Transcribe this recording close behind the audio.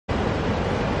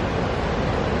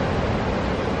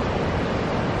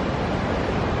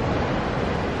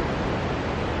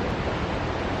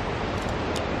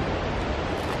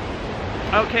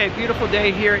Okay, beautiful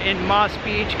day here in Moss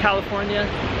Beach, California,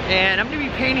 and I'm going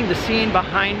to be painting the scene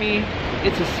behind me.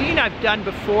 It's a scene I've done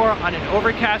before on an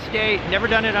overcast day, never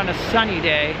done it on a sunny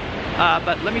day,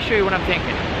 but let me show you what I'm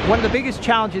thinking. One of the biggest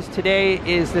challenges today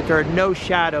is that there are no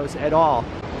shadows at all.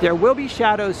 There will be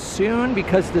shadows soon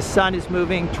because the sun is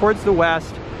moving towards the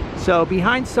west, so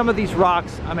behind some of these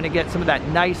rocks I'm going to get some of that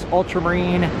nice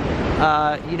ultramarine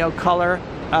color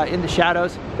in the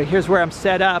shadows. But here's where I'm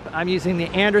set up. I'm using the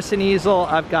Anderson easel.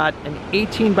 I've got an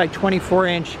 18 by 24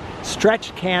 inch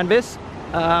stretched canvas,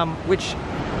 which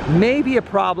may be a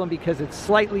problem because it's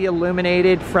slightly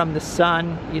illuminated from the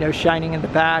sun, shining in the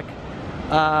back.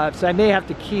 So I may have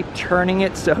to keep turning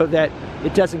it so that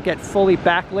it doesn't get fully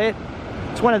backlit.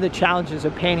 It's one of the challenges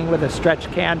of painting with a stretched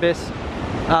canvas.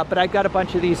 But I've got a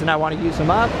bunch of these and I want to use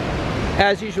them up.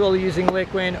 As usual, using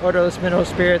liquid, odorless mineral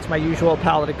spirits, my usual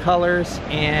palette of colors,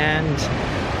 and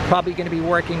probably going to be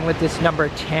working with this number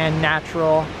 10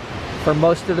 natural for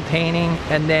most of the painting,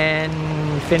 and then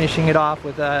finishing it off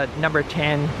with a number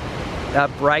 10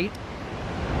 bright.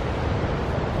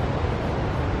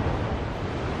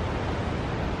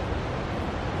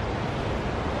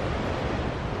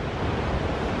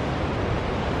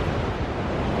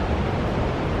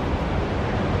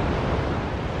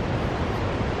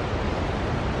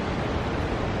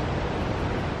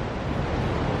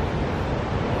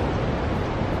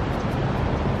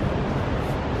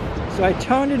 So I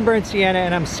toned in burnt sienna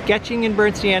and I'm sketching in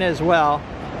burnt sienna as well.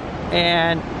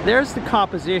 And there's the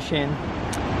composition.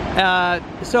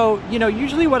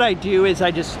 Usually what I do is I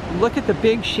just look at the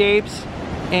big shapes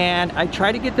and I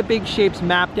try to get the big shapes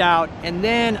mapped out, and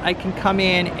then I can come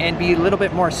in and be a little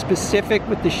bit more specific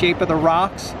with the shape of the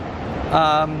rocks.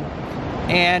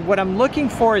 And what I'm looking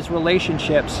for is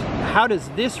relationships. How does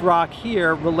this rock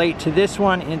here relate to this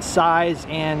one in size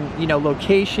and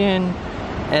location?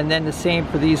 And then the same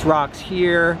for these rocks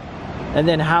here. And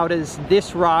then how does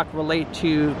this rock relate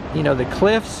to, the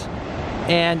cliffs?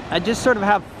 And I just sort of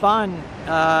have fun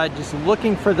just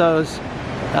looking for those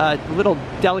little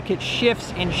delicate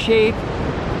shifts in shape.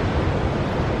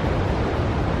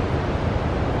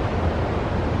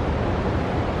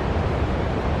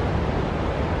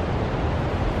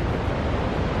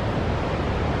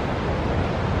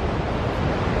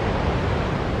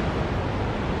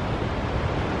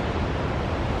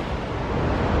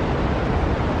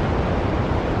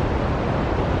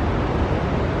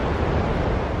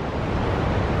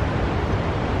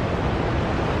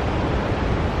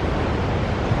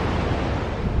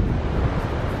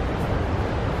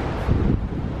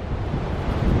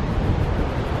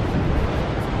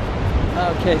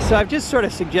 Okay, so I've just sort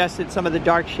of suggested some of the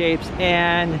dark shapes,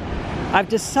 and I've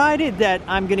decided that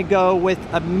I'm going to go with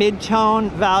a mid-tone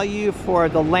value for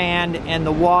the land and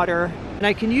the water. And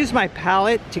I can use my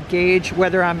palette to gauge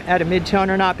whether I'm at a mid-tone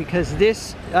or not, because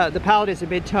the palette is a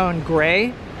mid-tone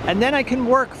gray. And then I can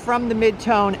work from the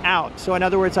mid-tone out. So in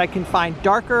other words, I can find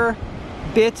darker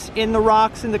bits in the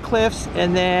rocks and the cliffs,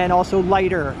 and then also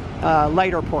lighter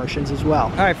portions as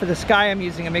well. All right, for the sky I'm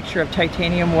using a mixture of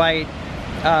titanium white,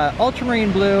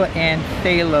 ultramarine blue, and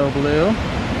phthalo blue.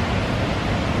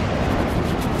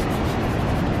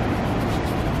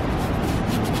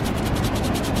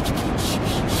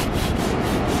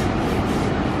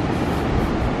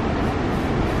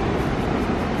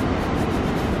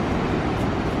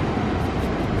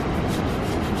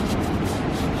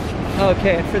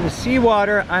 Okay, for the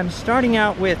seawater, I'm starting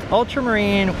out with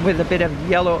ultramarine with a bit of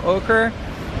yellow ochre.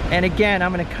 And again,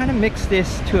 I'm going to kind of mix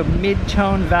this to a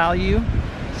mid-tone value.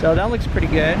 So that looks pretty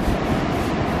good.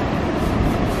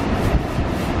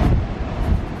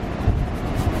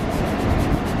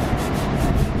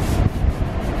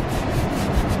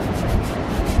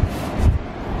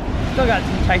 Still got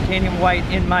some titanium white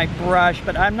in my brush,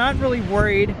 but I'm not really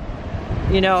worried,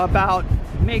 about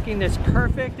making this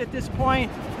perfect at this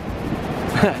point.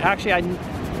 Actually,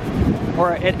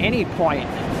 or at any point.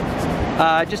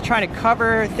 Just trying to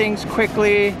cover things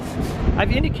quickly.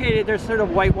 I've indicated there's sort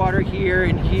of white water here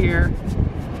and here.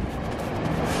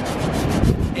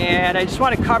 And I just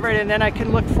want to cover it, and then I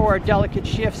can look for delicate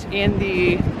shifts in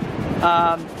the,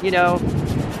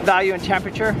 value and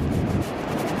temperature.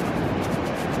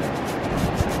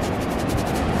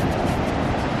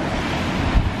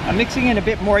 I'm mixing in a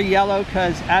bit more yellow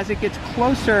because as it gets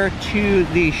closer to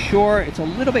the shore, it's a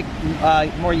little bit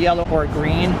more yellow or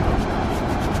green.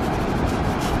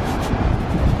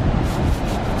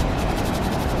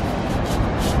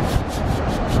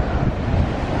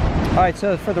 All right,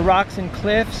 so for the rocks and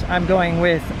cliffs, I'm going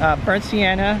with burnt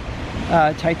sienna,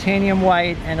 titanium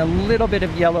white, and a little bit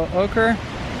of yellow ochre.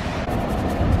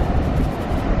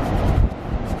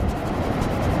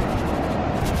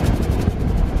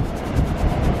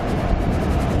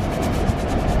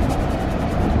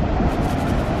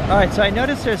 All right, so I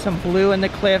noticed there's some blue in the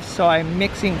cliffs, so I'm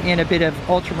mixing in a bit of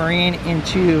ultramarine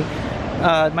into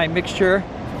my mixture.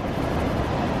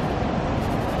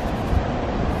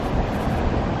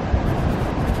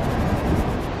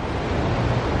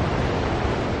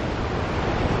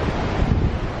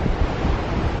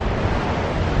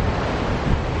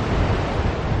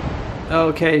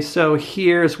 Okay, so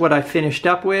here's what I finished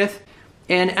up with.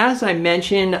 And as I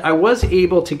mentioned, I was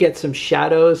able to get some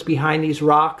shadows behind these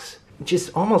rocks,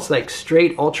 just almost like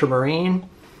straight ultramarine.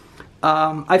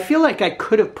 I feel like I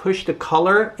could have pushed the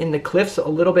color in the cliffs a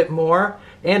little bit more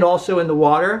and also in the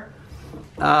water.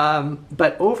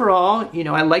 But overall, you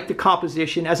know, I like the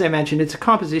composition. As I mentioned, it's a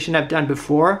composition I've done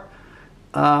before,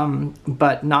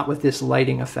 but not with this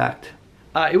lighting effect.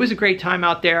 It was a great time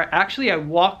out there. Actually, I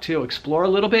walked to explore a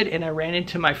little bit and I ran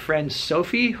into my friend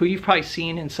Sophie, who you've probably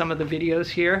seen in some of the videos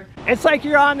here. It's like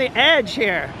you're on the edge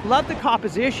here. Love the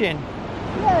composition.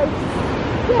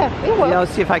 Yeah, it works. Yeah,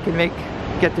 let's see if I can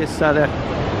get this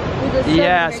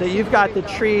yeah, so you've got the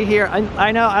tree here.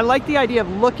 I know, I like the idea of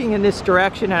looking in this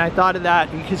direction, and I thought of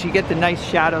that because you get the nice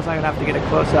shadows. I'm gonna have to get a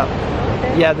close up.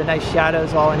 Okay. Yeah, the nice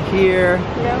shadows all in here.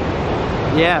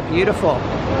 Yeah. Yeah, beautiful.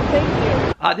 Well, thank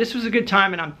you. This was a good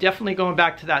time, and I'm definitely going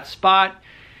back to that spot.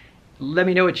 Let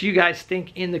me know what you guys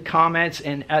think in the comments,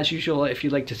 and as usual, if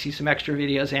you'd like to see some extra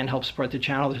videos and help support the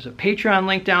channel, there's a Patreon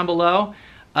link down below.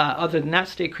 Other than that,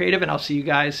 stay creative, and I'll see you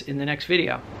guys in the next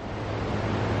video.